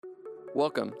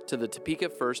Welcome to the Topeka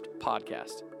First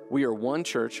podcast. We are one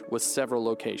church with several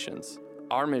locations.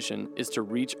 Our mission is to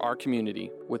reach our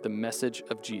community with the message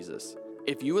of Jesus.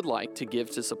 If you would like to give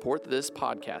to support this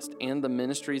podcast and the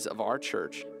ministries of our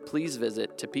church, please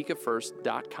visit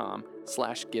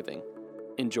topekafirst.com/giving.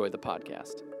 Enjoy the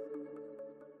podcast.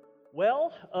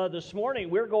 Well, this morning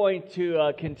we're going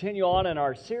to continue on in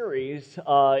our series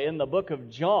in the book of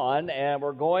John, and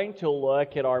we're going to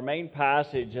look at our main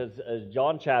passage as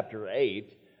John chapter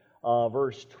 8,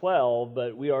 verse 12,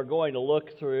 but we are going to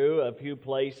look through a few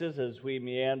places as we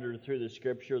meander through the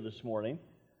scripture this morning.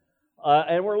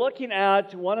 And we're looking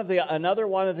at another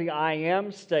one of the I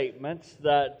am statements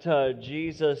that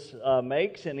Jesus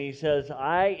makes, and he says,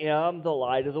 I am the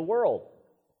light of the world.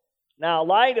 Now,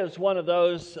 light is one of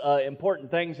those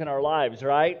important things in our lives,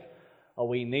 right?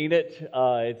 We need it.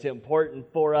 It's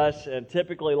important for us, and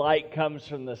typically light comes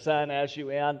from the sun,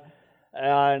 S-U-N,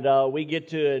 and we get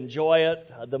to enjoy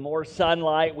it. The more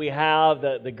sunlight we have,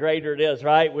 the greater it is,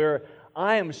 right?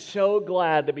 I am so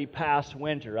glad to be past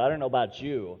winter. I don't know about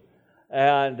you.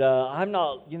 And I'm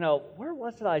not, where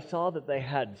was it I saw that they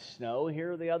had snow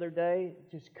here the other day?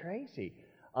 Just crazy.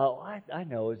 I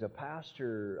know as a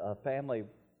pastor, family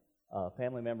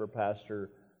member,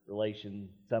 pastor, relation,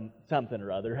 something or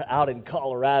other, out in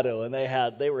Colorado, and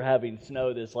they were having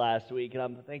snow this last week, and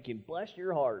I'm thinking, bless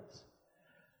your hearts.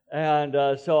 And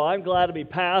so I'm glad to be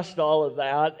past all of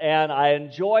that, and I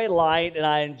enjoy light, and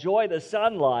I enjoy the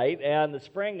sunlight, and the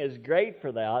spring is great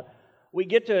for that. We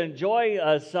get to enjoy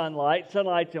sunlight.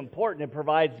 Sunlight's important. It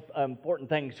provides important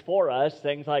things for us,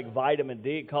 things like vitamin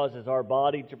D. It causes our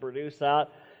body to produce that.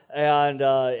 And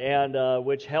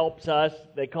which helps us.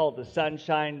 They call it the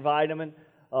sunshine vitamin.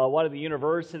 One of the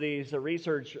universities, the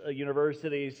research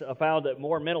universities, found that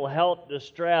more mental health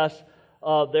distress.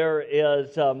 There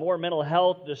is more mental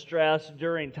health distress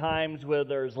during times where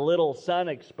there's little sun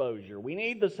exposure. We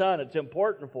need the sun; it's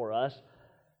important for us.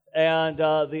 And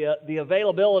the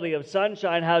availability of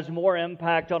sunshine has more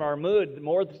impact on our mood,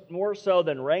 more so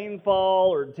than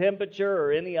rainfall or temperature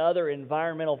or any other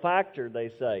environmental factor, they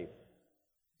say.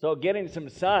 So getting some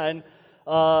sun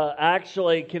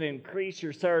actually can increase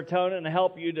your serotonin and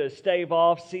help you to stave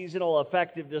off seasonal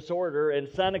affective disorder, and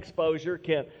sun exposure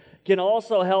can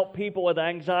also help people with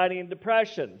anxiety and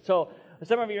depression. So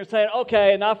some of you are saying,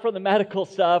 okay, enough for the medical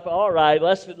stuff. All right,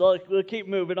 let's keep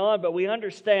moving on. But we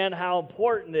understand how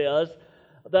important it is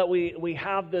that we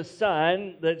have the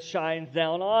sun that shines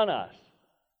down on us.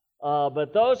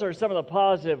 But those are some of the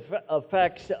positive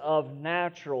effects of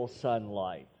natural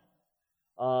sunlight.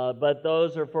 But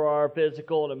those are for our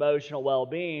physical and emotional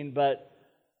well-being, but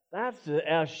that's the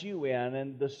S-U-N,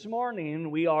 and this morning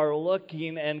we are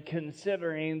looking and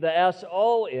considering the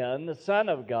S-O-N, the Son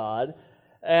of God,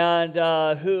 and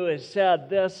who has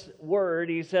said this word.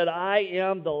 He said, I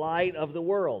am the light of the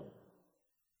world.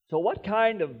 So what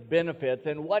kind of benefits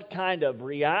and what kind of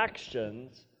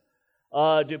reactions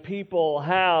do people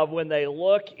have when they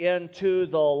look into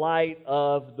the light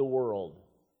of the world?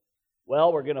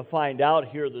 Well, we're going to find out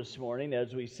here this morning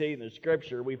as we see in the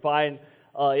Scripture. We find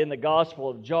in the Gospel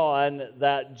of John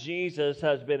that Jesus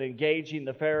has been engaging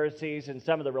the Pharisees and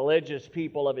some of the religious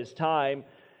people of his time.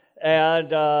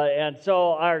 And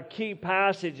so our key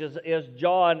passage is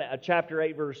John chapter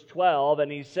 8, verse 12.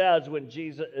 And it says when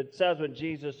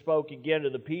Jesus spoke again to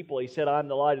the people, he said, I'm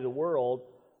the light of the world.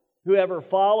 Whoever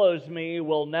follows me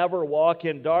will never walk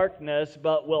in darkness,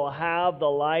 but will have the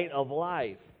light of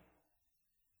life.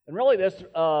 And really, this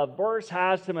verse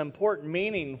has some important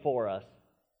meaning for us.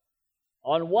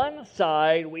 On one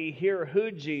side, we hear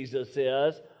who Jesus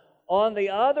is. On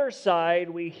the other side,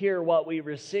 we hear what we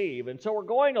receive. And so we're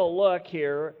going to look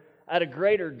here at a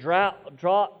greater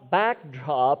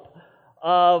backdrop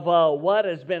of what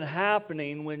has been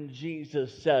happening when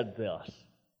Jesus said this.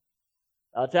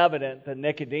 Now, it's evident that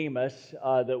Nicodemus,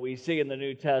 that we see in the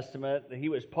New Testament, he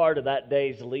was part of that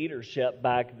day's leadership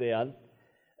back then.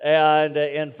 And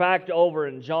in fact, over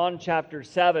in John chapter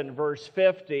 7, verse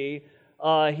 50,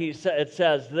 it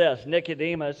says this,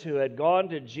 Nicodemus, who had gone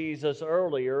to Jesus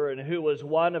earlier and who was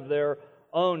one of their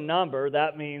own number,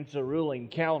 that means the ruling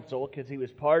council, because he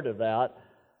was part of that,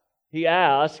 he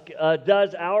asked,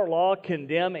 does our law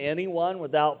condemn anyone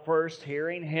without first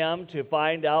hearing him to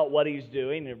find out what he's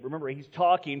doing? And remember, he's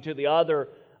talking to the other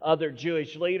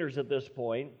Jewish leaders at this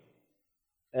point.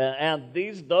 And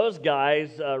those guys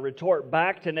retort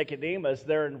back to Nicodemus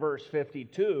there in verse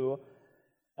 52.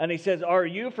 And he says, are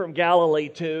you from Galilee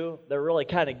too? They're really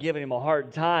kind of giving him a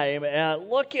hard time. And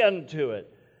look into it.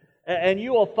 And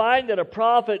you will find that a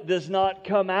prophet does not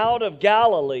come out of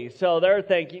Galilee. So they're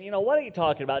thinking, what are you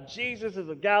talking about? Jesus is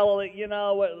of Galilee, in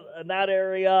that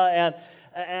area.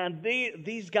 And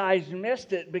these guys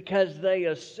missed it because they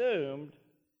assumed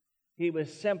he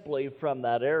was simply from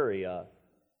that area.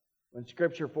 When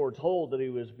Scripture foretold that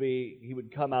he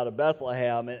would come out of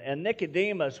Bethlehem. And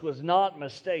Nicodemus was not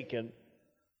mistaken.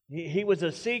 He was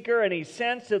a seeker, and he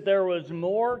sensed that there was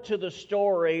more to the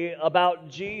story about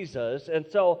Jesus. And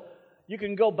so you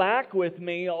can go back with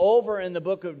me over in the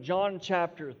book of John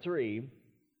chapter 3.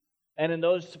 And in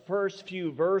those first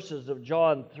few verses of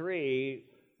John 3,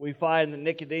 we find that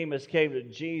Nicodemus came to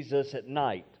Jesus at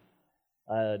night.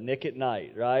 Nick at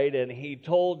night, right? And he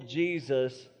told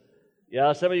Jesus,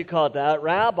 some of you call it that,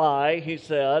 Rabbi, he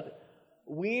said,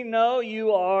 we know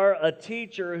you are a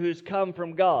teacher who's come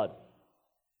from God.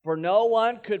 For no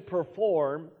one could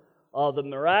perform the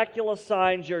miraculous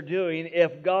signs you're doing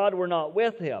if God were not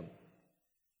with him.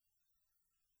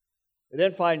 We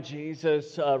then find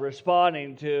Jesus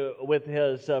responding with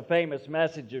his famous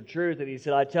message of truth, and he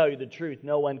said, I tell you the truth,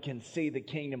 no one can see the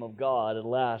kingdom of God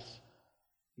unless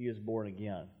he is born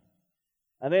again.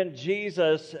 And then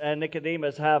Jesus and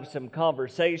Nicodemus have some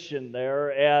conversation there,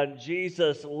 and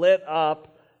Jesus lit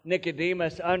up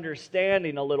Nicodemus'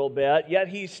 understanding a little bit, yet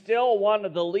he's still one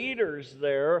of the leaders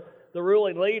there, the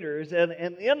ruling leaders. And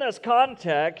in this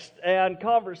context and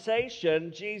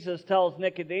conversation, Jesus tells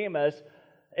Nicodemus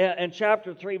in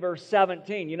chapter 3, verse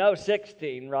 17,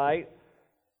 16, right?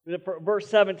 Verse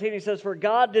 17, he says, For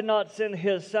God did not send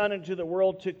his Son into the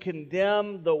world to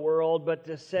condemn the world, but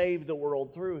to save the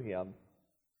world through him.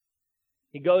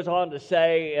 He goes on to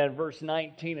say in verse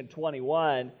 19 and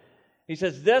 21, he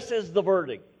says, This is the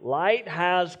verdict. Light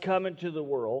has come into the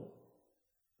world,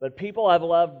 but people have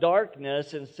loved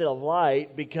darkness instead of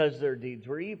light because their deeds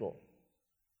were evil.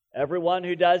 Everyone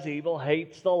who does evil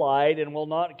hates the light and will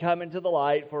not come into the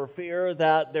light for fear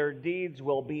that their deeds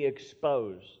will be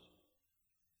exposed.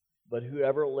 But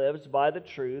whoever lives by the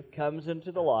truth comes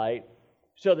into the light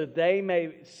so that they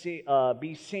may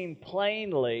be seen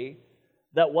plainly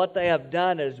that what they have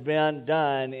done has been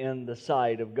done in the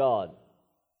sight of God.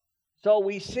 So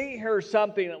we see here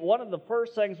something, one of the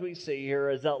first things we see here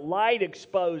is that light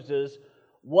exposes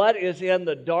what is in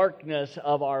the darkness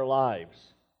of our lives.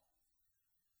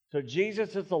 So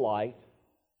Jesus is the light,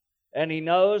 and he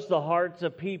knows the hearts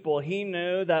of people. He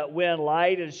knew that when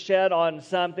light is shed on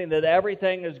something, that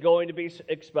everything is going to be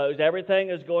exposed, everything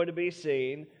is going to be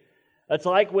seen. It's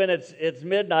like when it's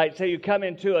midnight, say you come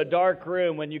into a dark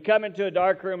room. When you come into a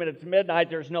dark room and it's midnight,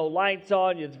 there's no lights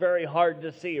on, it's very hard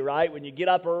to see, right? When you get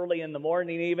up early in the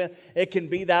morning even, it can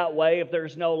be that way if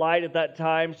there's no light at that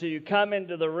time. So you come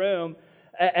into the room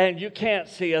and you can't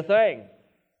see a thing.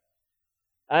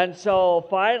 And so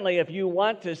finally, if you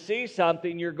want to see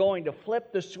something, you're going to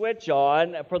flip the switch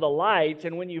on for the lights.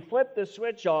 And when you flip the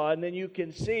switch on, then you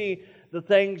can see the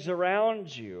things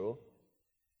around you.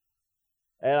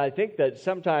 And I think that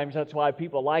sometimes that's why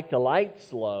people like the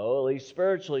lights low, at least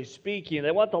spiritually speaking. They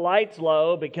want the lights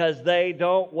low because they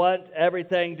don't want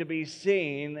everything to be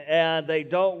seen, and they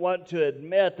don't want to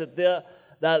admit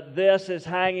that this is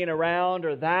hanging around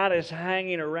or that is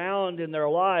hanging around in their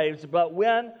lives. But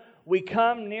when we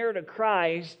come near to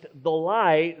Christ, the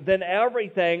light, then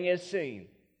everything is seen.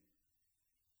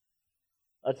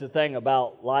 That's the thing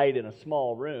about light in a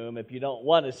small room. If you don't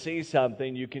want to see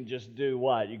something, you can just do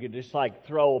what? You can just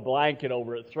throw a blanket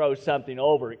over it, throw something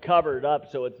over it, cover it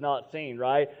up so it's not seen,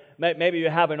 right? Maybe you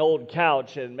have an old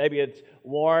couch and maybe it's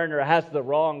worn or has the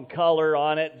wrong color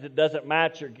on it. It doesn't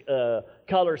match your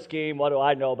color scheme. What do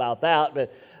I know about that?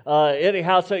 But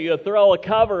anyhow, so you throw a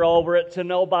cover over it so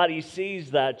nobody sees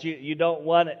that. You don't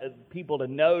want people to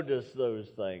notice those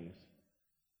things.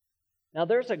 Now,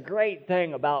 there's a great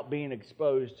thing about being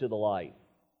exposed to the light.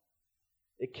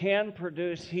 It can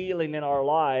produce healing in our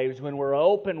lives when we're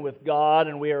open with God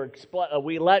and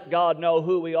we let God know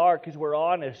who we are because we're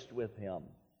honest with Him.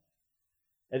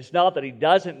 It's not that He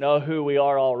doesn't know who we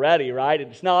are already, right?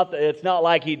 It's not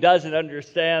like He doesn't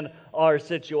understand our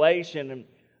situation. And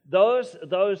those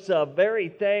very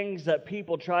things that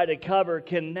people try to cover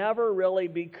can never really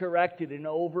be corrected and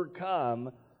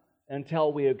overcome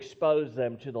until we expose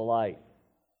them to the light.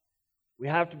 We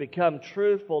have to become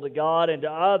truthful to God and to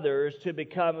others to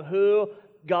become who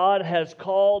God has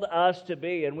called us to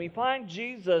be. And we find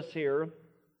Jesus here,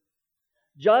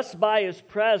 just by His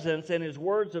presence and His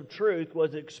words of truth,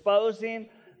 was exposing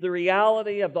the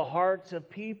reality of the hearts of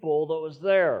people that was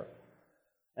there.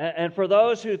 And for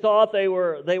those who thought they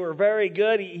were very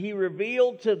good, He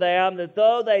revealed to them that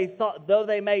though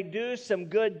they may do some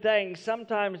good things,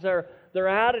 sometimes their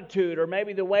attitude or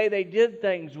maybe the way they did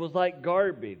things was like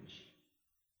garbage.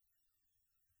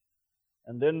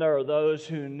 And then there are those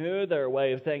who knew their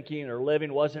way of thinking or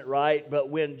living wasn't right, but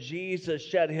when Jesus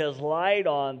shed His light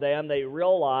on them, they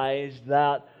realized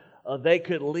that they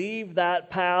could leave that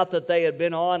path that they had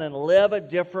been on and live a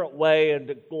different way and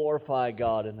to glorify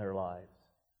God in their lives.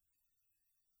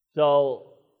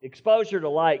 So, exposure to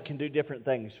light can do different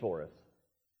things for us.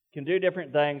 Can do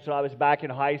different things. When I was back in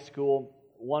high school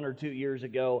 1 or 2 years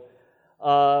ago,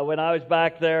 when I was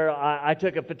back there, I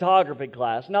took a photography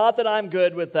class. Not that I'm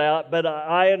good with that, but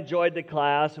I enjoyed the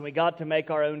class, and we got to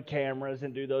make our own cameras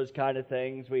and do those kind of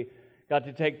things. We got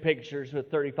to take pictures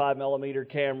with 35 millimeter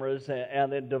cameras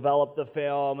and then develop the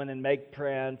film and then make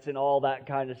prints and all that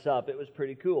kind of stuff. It was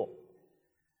pretty cool.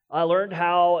 I learned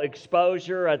how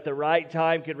exposure at the right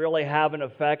time could really have an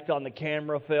effect on the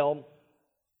camera film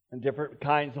and different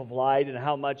kinds of light and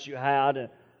how much you had. And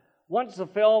once the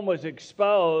film was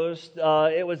exposed,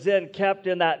 it was then kept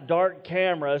in that dark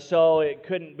camera so it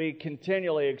couldn't be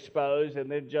continually exposed and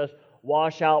then just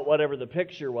wash out whatever the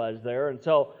picture was there. And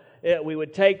so we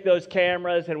would take those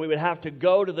cameras and we would have to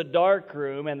go to the dark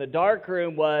room, and the dark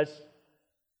room was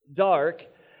dark.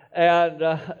 And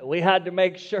we had to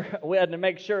make sure,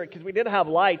 because we didn't have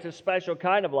lights, a special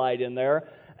kind of light in there,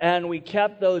 and we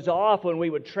kept those off when we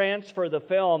would transfer the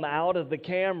film out of the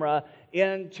camera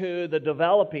into the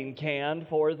developing can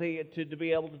to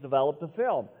be able to develop the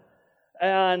film.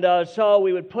 And so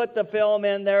we would put the film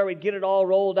in there, we'd get it all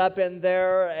rolled up in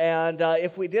there, and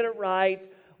if we did it right,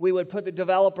 we would put the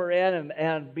developer in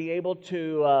and be able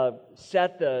to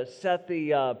set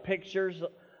the pictures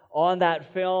on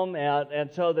that film,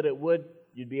 and so that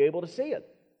you'd be able to see it.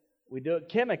 We do it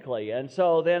chemically. And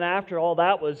so then after all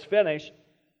that was finished,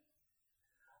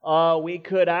 we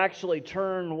could actually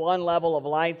turn one level of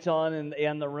lights on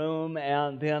in the room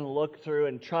and then look through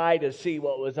and try to see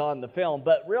what was on the film.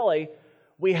 But really,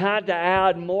 we had to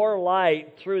add more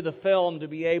light through the film to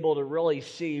be able to really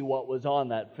see what was on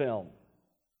that film.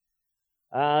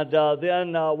 And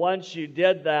then once you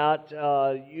did that,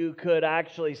 you could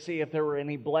actually see if there were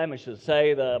any blemishes.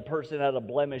 Say the person had a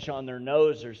blemish on their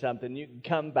nose or something, you could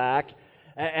come back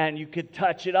and you could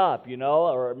touch it up,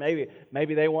 or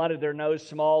maybe they wanted their nose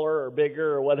smaller or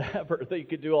bigger or whatever. You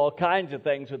could do all kinds of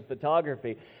things with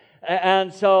photography.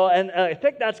 And I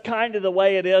think that's kind of the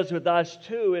way it is with us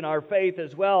too in our faith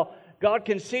as well. God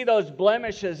can see those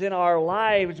blemishes in our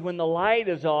lives when the light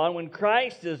is on, when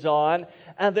Christ is on,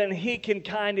 and then He can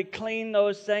kind of clean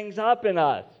those things up in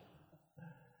us.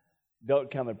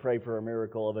 Don't come and pray for a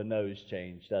miracle of a nose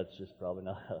change. That's just probably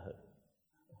not.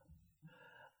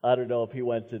 I don't know if He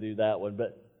wants to do that one,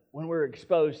 but when we're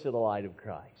exposed to the light of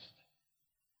Christ,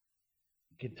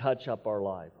 it can touch up our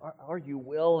life. Are you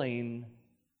willing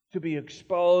to be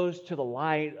exposed to the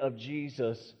light of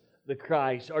Jesus the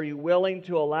Christ? Are you willing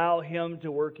to allow Him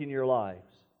to work in your lives?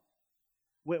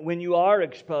 When you are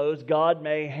exposed, God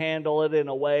may handle it in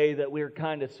a way that we're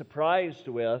kind of surprised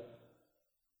with.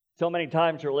 So many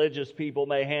times religious people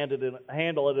may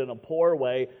handle it in a poor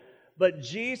way, but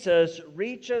Jesus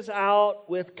reaches out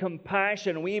with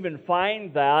compassion. We even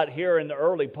find that here in the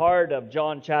early part of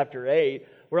John chapter 8.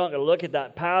 We're not going to look at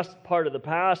that past part of the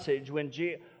passage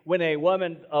when a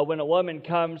woman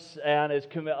comes and is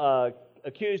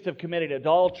accused of committing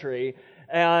adultery,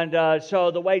 and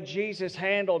so the way Jesus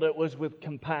handled it was with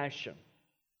compassion.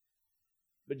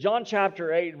 But John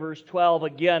chapter 8 verse 12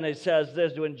 again, it says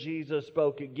this: when Jesus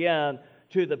spoke again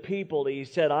to the people, He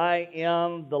said, "I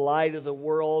am the light of the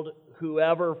world.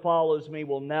 Whoever follows me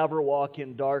will never walk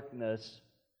in darkness,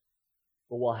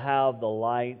 but will have the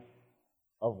light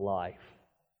of life."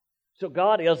 So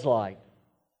God is light.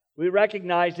 We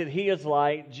recognize that He is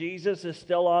light. Jesus is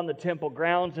still on the temple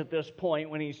grounds at this point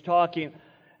when He's talking,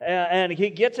 and He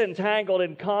gets entangled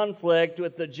in conflict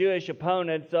with the Jewish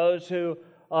opponents, those who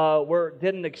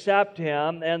didn't accept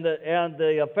Him, and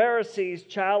the Pharisees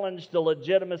challenged the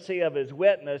legitimacy of His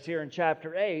witness here in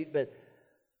chapter 8.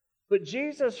 But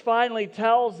Jesus finally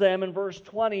tells them in verse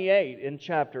 28 in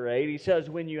chapter 8, He says,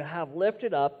 "When you have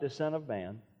lifted up the Son of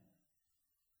Man,"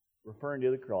 referring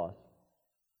to the cross,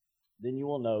 "then you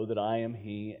will know that I am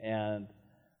He, and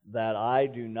that I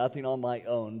do nothing on my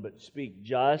own, but speak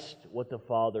just what the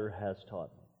Father has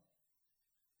taught me."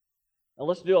 Now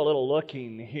let's do a little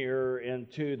looking here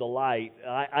into the light.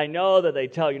 I know that they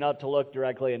tell you not to look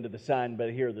directly into the sun,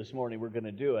 but here this morning we're going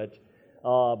to do it.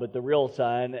 But the real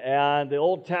sun. And the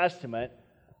Old Testament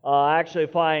actually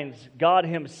finds God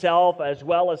Himself as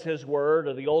well as His Word,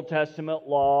 or the Old Testament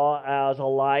law, as a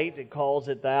light. It calls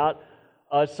it that.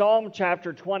 Psalm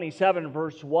chapter 27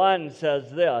 verse 1 says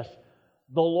this: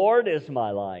 "The Lord is my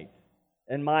light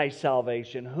and my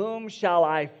salvation. Whom shall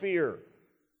I fear?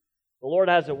 The Lord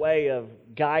has a way of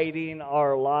guiding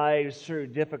our lives through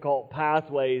difficult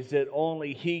pathways that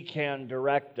only He can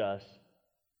direct us.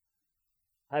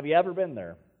 Have you ever been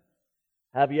there?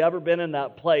 Have you ever been in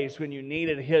that place when you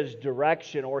needed His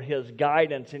direction or His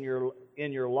guidance in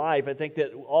your life? I think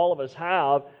that all of us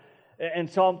have. In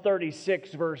Psalm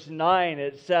 36, verse 9,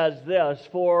 it says this,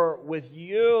 "For with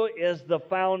you is the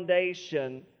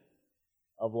foundation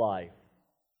of life.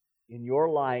 In your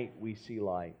light we see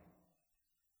light."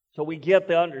 So we get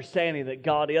the understanding that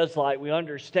God is light. We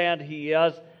understand He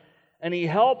is. And He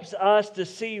helps us to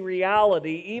see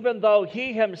reality, even though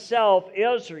He Himself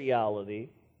is reality.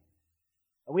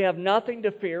 We have nothing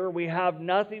to fear. We have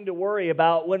nothing to worry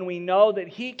about when we know that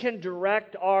He can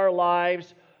direct our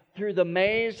lives through the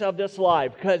maze of this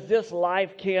life. Because this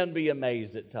life can be a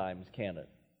maze at times, can't it?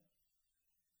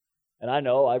 And I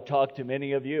know, I've talked to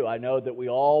many of you. I know that we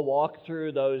all walk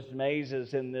through those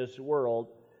mazes in this world.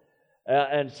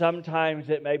 And sometimes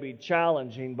it may be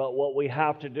challenging, but what we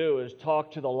have to do is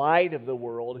talk to the light of the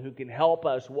world who can help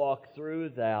us walk through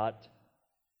that,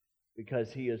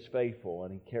 because He is faithful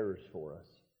and He cares for us.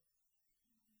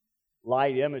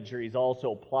 Light imagery is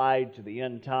also applied to the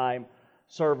end time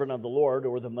servant of the Lord,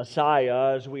 or the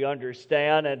Messiah, as we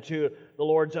understand, and to the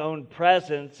Lord's own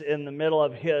presence in the middle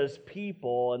of His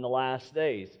people in the last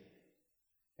days.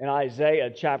 In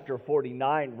Isaiah chapter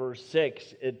 49, verse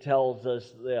 6, it tells us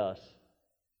this: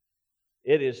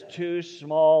 "It is too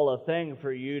small a thing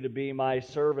for you to be my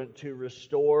servant, to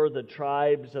restore the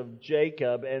tribes of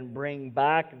Jacob and bring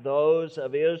back those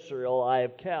of Israel I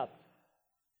have kept.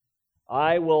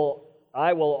 I will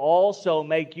also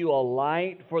make you a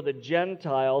light for the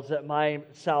Gentiles, that my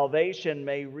salvation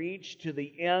may reach to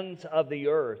the ends of the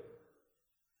earth."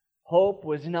 Hope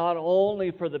was not only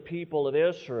for the people of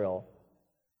Israel,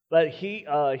 but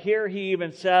here he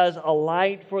even says a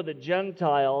light for the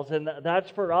Gentiles, and that's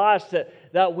for us,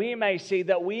 that we may see,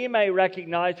 that we may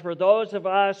recognize, for those of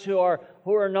us who are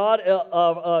not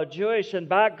of Jewish in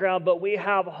background, but we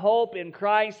have hope in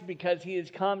Christ because He has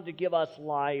come to give us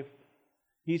life.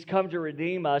 He's come to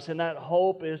redeem us, and that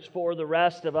hope is for the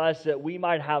rest of us, that we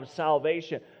might have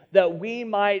salvation, that we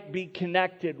might be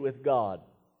connected with God.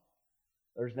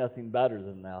 There's nothing better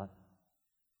than that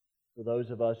for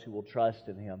those of us who will trust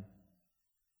in Him.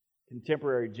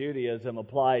 Contemporary Judaism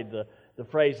applied the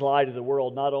phrase light of the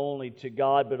world not only to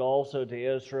God, but also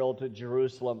to Israel, to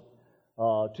Jerusalem,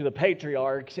 to the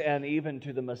patriarchs, and even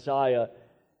to the Messiah.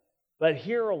 But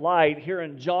here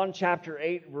in John chapter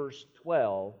 8, verse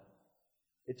 12,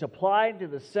 it's applied to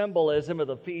the symbolism of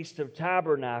the Feast of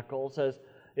Tabernacles, as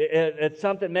it's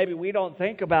something maybe we don't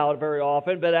think about very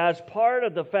often, but as part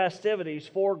of the festivities,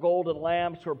 4 golden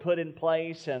lamps were put in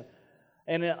place, and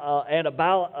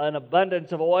about an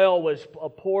abundance of oil was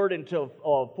poured into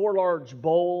 4 large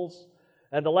bowls,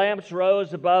 and the lamps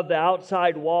rose above the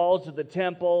outside walls of the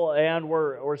temple and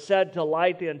were said to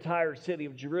light the entire city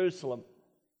of Jerusalem.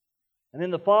 And in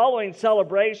the following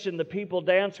celebration, the people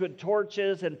danced with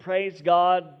torches and praised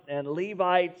God, and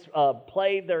Levites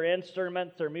played their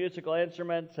instruments, their musical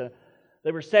instruments, and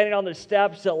they were standing on the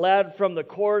steps that led from the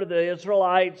court of the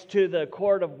Israelites to the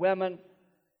court of women.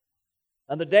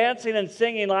 And the dancing and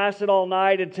singing lasted all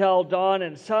night until dawn,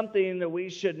 and something that we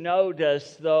should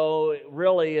notice, though,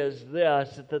 really is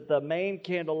this, that the main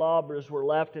candelabras were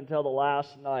left until the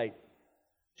last night,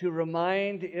 to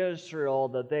remind Israel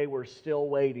that they were still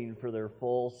waiting for their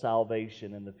full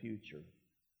salvation in the future.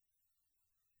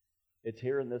 It's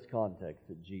here in this context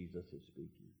that Jesus is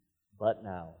speaking. But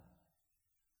now,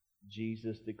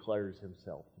 Jesus declares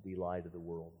Himself to be light of the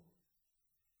world.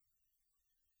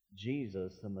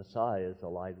 Jesus, the Messiah, is the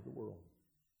light of the world.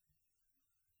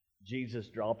 Jesus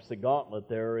drops the gauntlet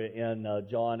there in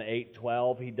John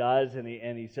 8:12. He does, and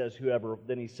he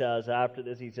says, after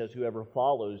this, He says, "Whoever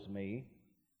follows me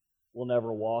will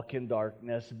never walk in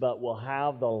darkness, but will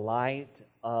have the light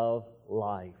of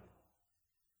life."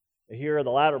 Here in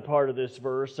the latter part of this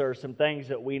verse, there are some things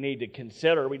that we need to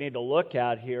consider, we need to look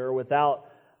at here without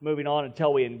moving on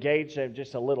until we engage them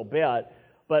just a little bit.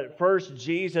 But first,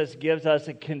 Jesus gives us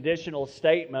a conditional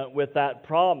statement with that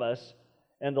promise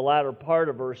in the latter part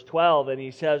of verse 12, and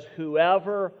He says,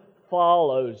 "Whoever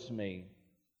follows me."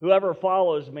 Whoever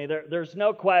follows me. There's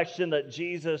no question that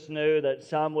Jesus knew that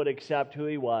some would accept who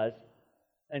He was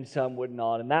and some would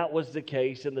not. And that was the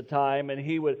case in the time, and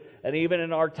even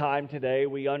in our time today,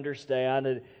 we understand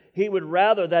that He would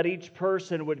rather that each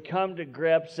person would come to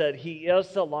grips that He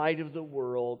is the light of the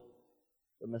world,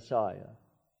 the Messiah.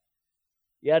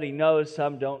 Yet He knows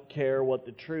some don't care what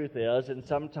the truth is, and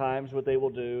sometimes what they will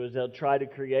do is they'll try to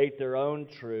create their own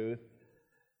truth.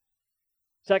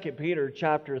 2 Peter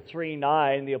chapter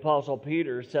 3:9, the Apostle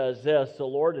Peter says this, "The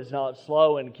Lord is not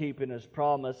slow in keeping His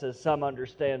promise, as some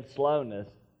understand slowness.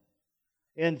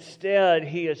 Instead,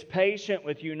 He is patient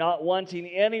with you, not wanting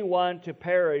anyone to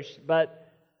perish,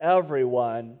 but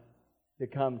everyone to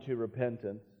come to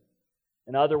repentance."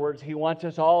 In other words, He wants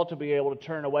us all to be able to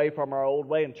turn away from our old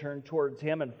way and turn towards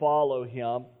Him and follow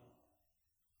Him.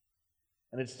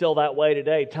 And it's still that way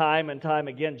today. Time and time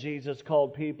again, Jesus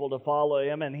called people to follow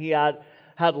Him, and He had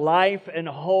life and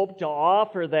hope to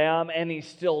offer them, and He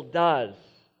still does.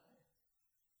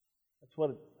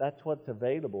 That's what's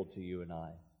available to you and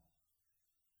I,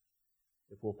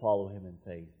 if we'll follow Him in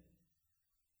faith.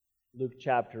 Luke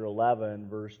chapter 11,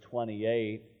 verse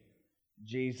 28,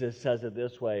 Jesus says it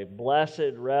this way,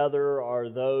 "Blessed rather are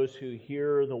those who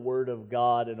hear the word of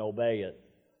God and obey it."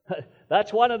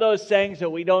 That's one of those things that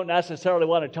we don't necessarily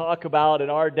want to talk about in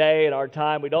our day and our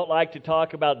time. We don't like to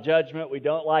talk about judgment. We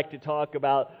don't like to talk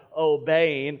about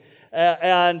obeying.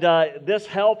 And this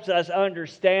helps us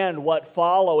understand what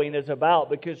following is about,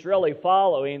 because really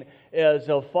following is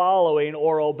following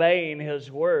or obeying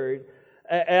His word.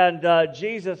 And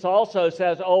Jesus also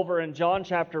says over in John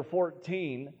chapter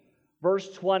 14,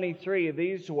 verse 23,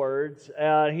 these words,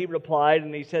 He replied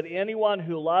and He said, "Anyone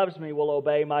who loves me will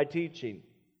obey my teaching.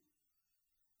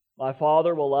 My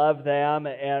Father will love them,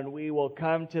 and we will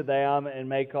come to them and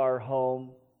make our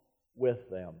home with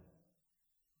them."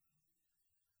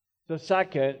 So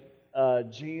second,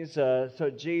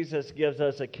 Jesus gives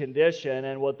us a condition,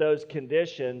 and with those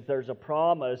conditions, there's a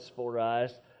promise for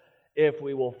us if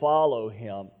we will follow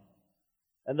Him.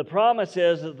 And the promise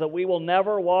is that we will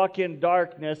never walk in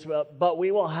darkness, but we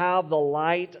will have the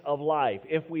light of life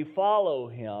if we follow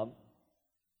Him,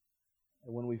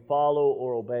 and when we follow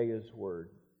or obey His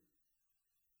word.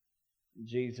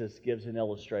 Jesus gives an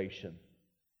illustration.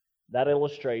 That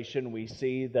illustration, we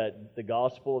see that the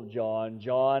Gospel of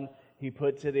John, he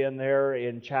puts it in there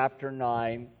in chapter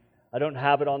 9. I don't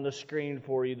have it on the screen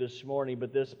for you this morning,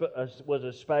 but this was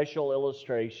a special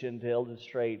illustration to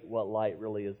illustrate what light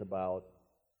really is about.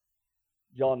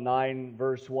 John 9,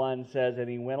 verse 1 says, "And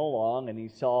he went along, and he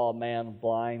saw a man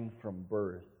blind from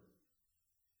birth.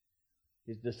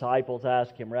 His disciples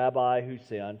asked him, 'Rabbi, who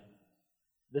sinned,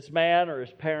 this man or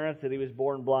his parents, that he was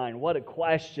born blind?'" What a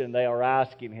question they are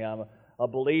asking him, a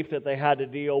belief that they had to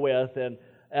deal with.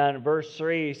 And verse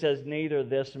 3, he says, "Neither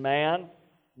this man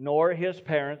nor his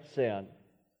parents sinned."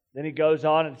 Then he goes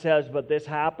on and says, "But this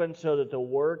happened so that the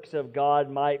works of God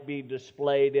might be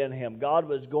displayed in him." God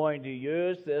was going to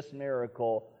use this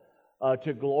miracle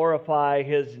to glorify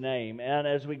His name. And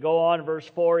as we go on, verse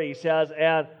 4, he says,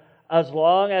 "And as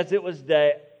long as it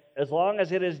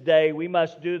is day, we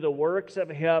must do the works of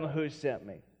Him who sent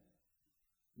me.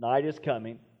 Night is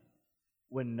coming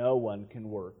when no one can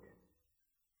work.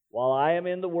 While I am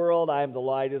in the world, I am the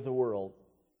light of the world."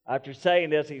 After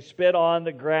saying this, he spit on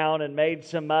the ground and made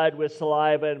some mud with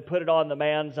saliva and put it on the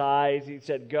man's eyes. He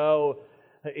said, "Go."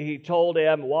 He told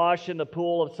him, "Wash in the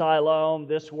pool of Siloam."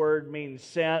 This word means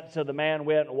sent. So the man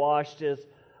went and washed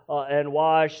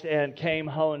and came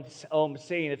home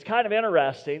seeing. It's kind of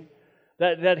interesting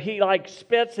that he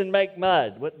spits and make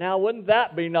mud. Now, wouldn't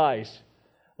that be nice?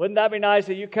 Wouldn't that be nice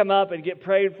that you come up and get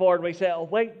prayed for and we say, "Oh,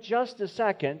 wait just a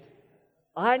second.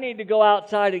 I need to go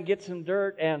outside and get some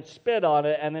dirt and spit on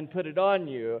it and then put it on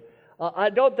you." I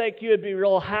don't think you would be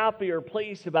real happy or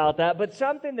pleased about that. But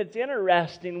something that's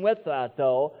interesting with that,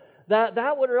 though,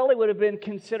 that would have been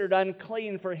considered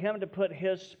unclean for him to put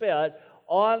his spit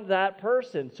on that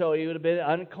person. So he would have been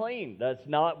unclean.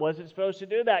 Wasn't supposed to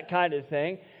do that kind of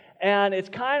thing. And it's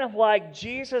kind of like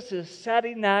Jesus is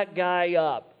setting that guy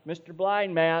up. "Mr.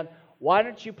 Blind Man, why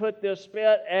don't you put this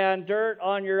spit and dirt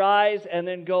on your eyes and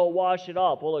then go wash it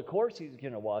off?" Well, of course he's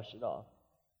going to wash it off.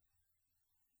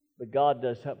 But God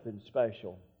does something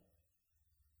special,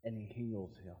 and He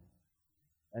heals him,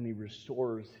 and He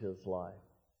restores his life.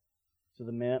 So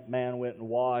the man went and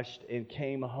washed and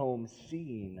came home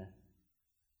seeing.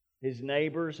 His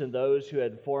neighbors and those who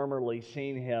had formerly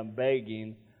seen him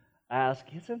begging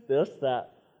asked, "Isn't this the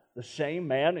same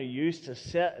man who used to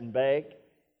sit and beg?"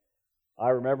 I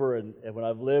remember when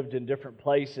I've lived in different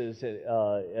places,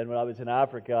 and when I was in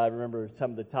Africa, I remember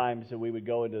some of the times that we would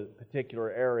go into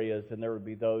particular areas, and there would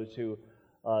be those who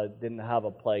didn't have a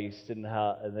place, and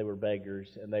they were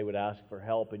beggars, and they would ask for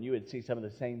help, and you would see some of the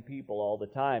same people all the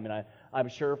time. And I'm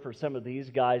sure for some of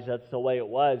these guys, that's the way it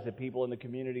was. The people in the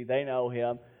community, they know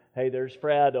him. "Hey, there's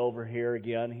Fred over here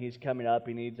again. He's coming up.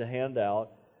 He needs a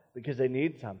handout," because they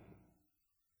need something.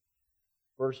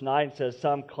 Verse 9 says,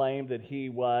 "Some claimed that he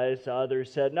was.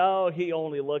 Others said, 'No, he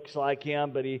only looks like him.'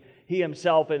 But he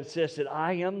himself insisted,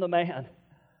 'I am the man.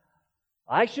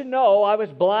 I should know, I was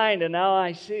blind and now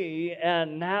I see.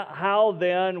 And now, how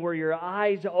then were your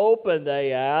eyes opened,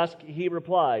 they asked. He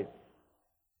replied,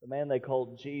 the man they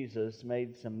called Jesus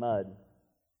made some mud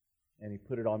and he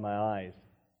put it on my eyes.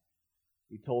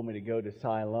 He told me to go to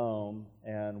Siloam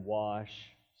and wash.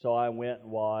 So I went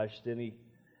and washed, and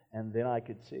then I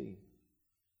could see.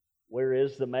 Where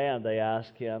is the man? They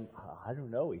asked him. I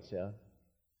don't know, he said.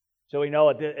 So we know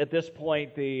at this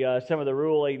point, some of the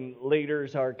ruling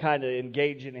leaders are kind of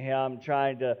engaging him,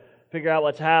 trying to figure out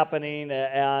what's happening.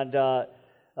 And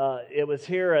it was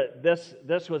here,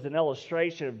 this was an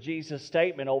illustration of Jesus'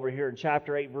 statement over here in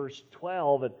chapter 8, verse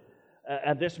 12.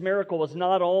 And this miracle was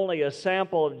not only a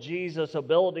sample of Jesus'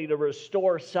 ability to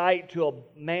restore sight to a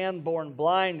man born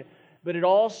blind, but it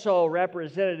also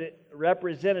represented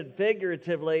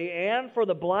figuratively and for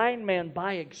the blind man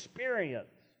by experience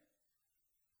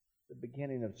the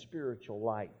beginning of spiritual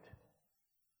light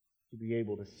to be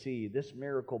able to see. This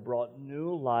miracle brought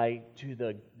new light to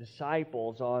the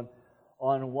disciples on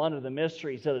one of the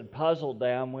mysteries that had puzzled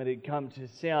them when it had come to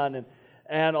sin.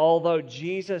 And although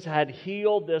Jesus had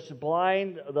healed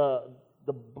the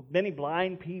many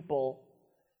blind people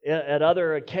at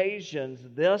other occasions,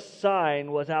 this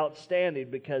sign was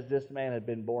outstanding because this man had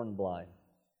been born blind.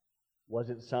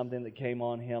 Wasn't something that came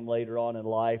on him later on in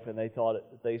life, and they saw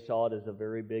it as a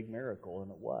very big miracle,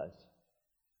 and it was.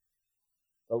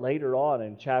 But later on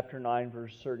in chapter 9,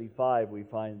 verse 35, we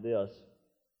find this.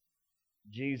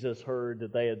 Jesus heard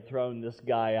that they had thrown this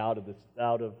guy out of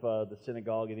the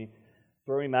synagogue, and he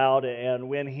threw him out. And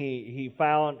when he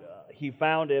found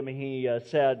him, he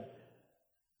said,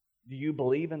 "Do you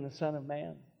believe in the Son of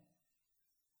Man?"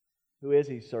 "Who is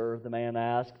he, sir?" the man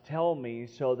asked. "Tell me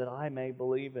so that I may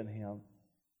believe in him."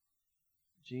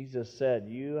 Jesus said,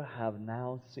 "You have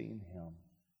now seen him."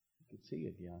 You can see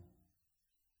again.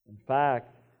 In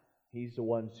fact, he's the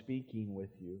one speaking with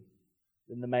you.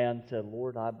 Then the man said,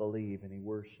 "Lord, I believe," and he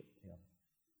worshiped him.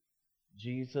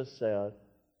 Jesus said,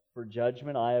 "For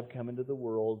judgment I have come into the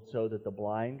world so that the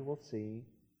blind will see,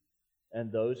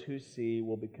 and those who see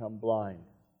will become blind."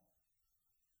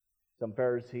 Some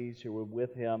Pharisees who were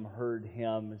with him heard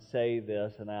him say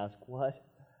this and asked, "What?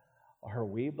 Are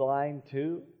we blind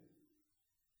too?"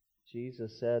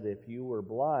 Jesus said, "If you were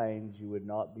blind, you would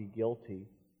not be guilty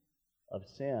of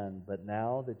sin. But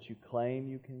now that you claim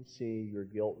you can see, your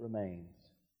guilt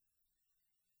remains.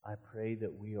 I pray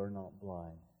that we are not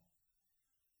blind."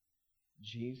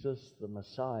 Jesus, the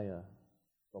Messiah,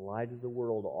 the light of the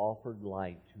world, offered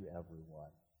light to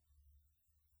everyone.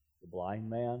 The blind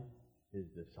man, his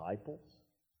disciples,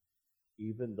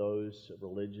 even those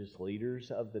religious leaders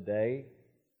of the day.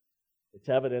 It's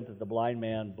evident that the blind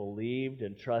man believed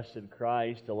and trusted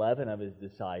Christ. 11 of his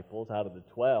disciples out of the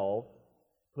 12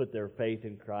 put their faith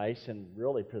in Christ, and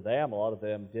really for them, a lot of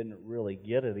them didn't really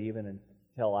get it even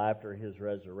until after his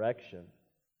resurrection.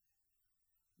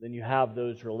 Then you have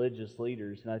those religious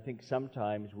leaders, and I think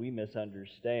sometimes we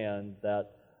misunderstand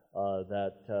that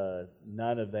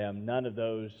none of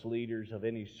those leaders of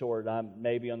any sort,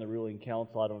 maybe on the ruling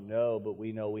council, I don't know, but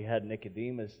we know we had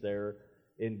Nicodemus there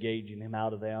engaging him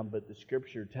out of them. But the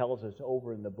Scripture tells us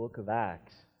over in the book of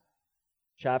Acts,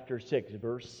 chapter 6,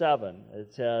 verse 7,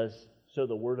 it says, "So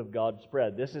the word of God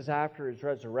spread." This is after his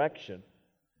resurrection.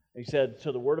 He said,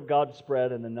 "So the word of God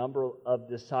spread, and the number of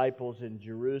disciples in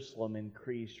Jerusalem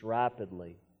increased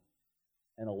rapidly,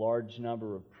 and a large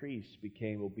number of priests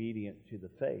became obedient to the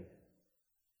faith."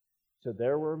 So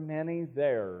there were many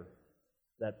there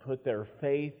that put their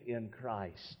faith in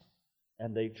Christ,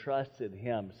 and they trusted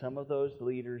Him. Some of those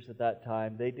leaders at that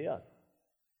time, they did.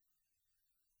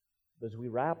 As we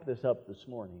wrap this up this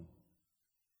morning,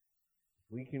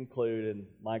 we conclude, and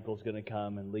Michael's going to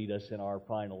come and lead us in our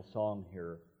final song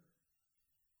here.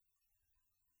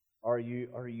 Are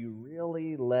you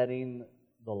really letting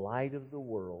the light of the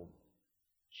world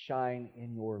shine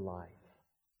in your life?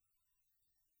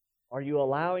 Are you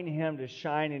allowing Him to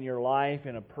shine in your life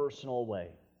in a personal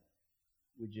way?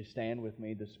 Would you stand with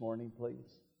me this morning,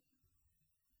 please?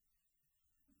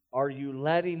 Are you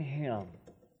letting Him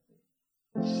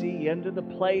see into the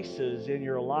places in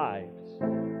your lives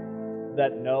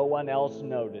that no one else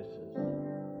notices?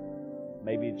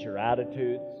 Maybe it's your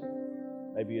attitudes.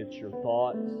 Maybe it's your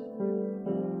thoughts.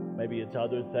 Maybe it's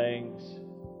other things.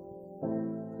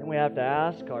 Then we have to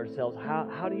ask ourselves,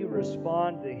 how do you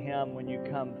respond to Him when you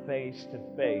come face to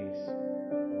face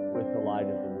with the light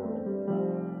of the world?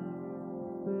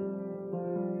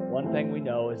 One thing we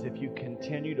know is if you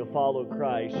continue to follow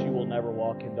Christ, you will never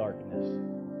walk in darkness.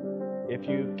 If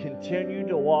you continue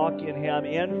to walk in Him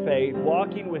in faith,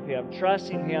 walking with Him,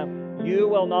 trusting Him, you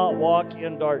will not walk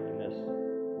in darkness.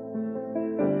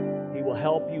 He will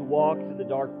help you walk through the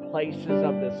dark places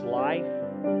of this life.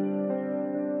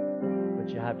 But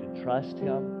you have to trust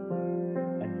Him,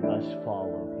 and you must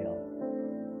follow Him,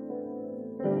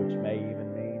 which may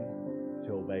even mean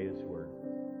to obey His word.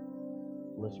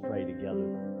 Let's pray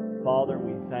together. Father,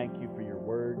 we thank you for your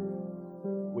word.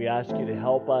 We ask you to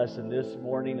help us in this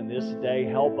morning and this day.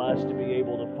 Help us to be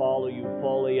able to follow you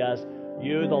fully as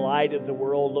you, the light of the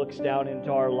world, looks down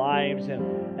into our lives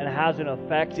and has an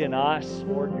effect in us,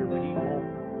 Lord, your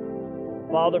people.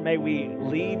 Father, may we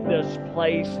leave this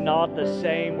place not the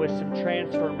same, with some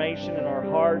transformation in our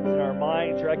hearts and our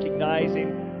minds,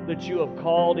 recognizing that you have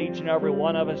called each and every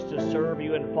one of us to serve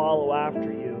you and follow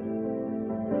after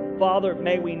you. Father,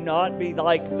 may we not be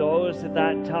like those at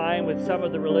that time with some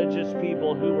of the religious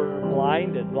people who were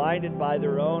blinded by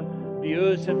their own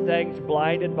views of things,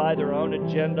 blinded by their own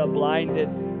agenda, blinded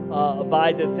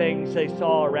by the things they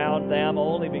saw around them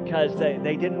only because they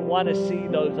didn't want to see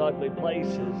those ugly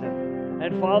places.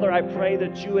 And Father, I pray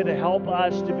that you would help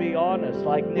us to be honest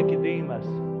like Nicodemus,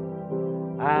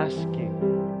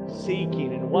 asking,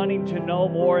 seeking, and wanting to know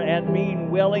more, and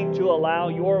being willing to allow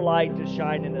your light to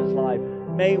shine in his life.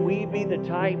 May we be the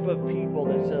type of people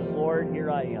that says, Lord,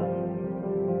 here I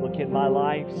am. Look in my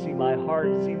life, see my heart,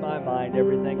 see my mind,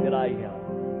 everything that I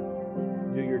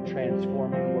am. Do your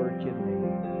transforming work in me.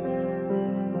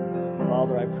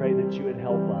 Father, I pray that you would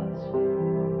help us.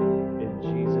 In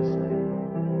Jesus' name.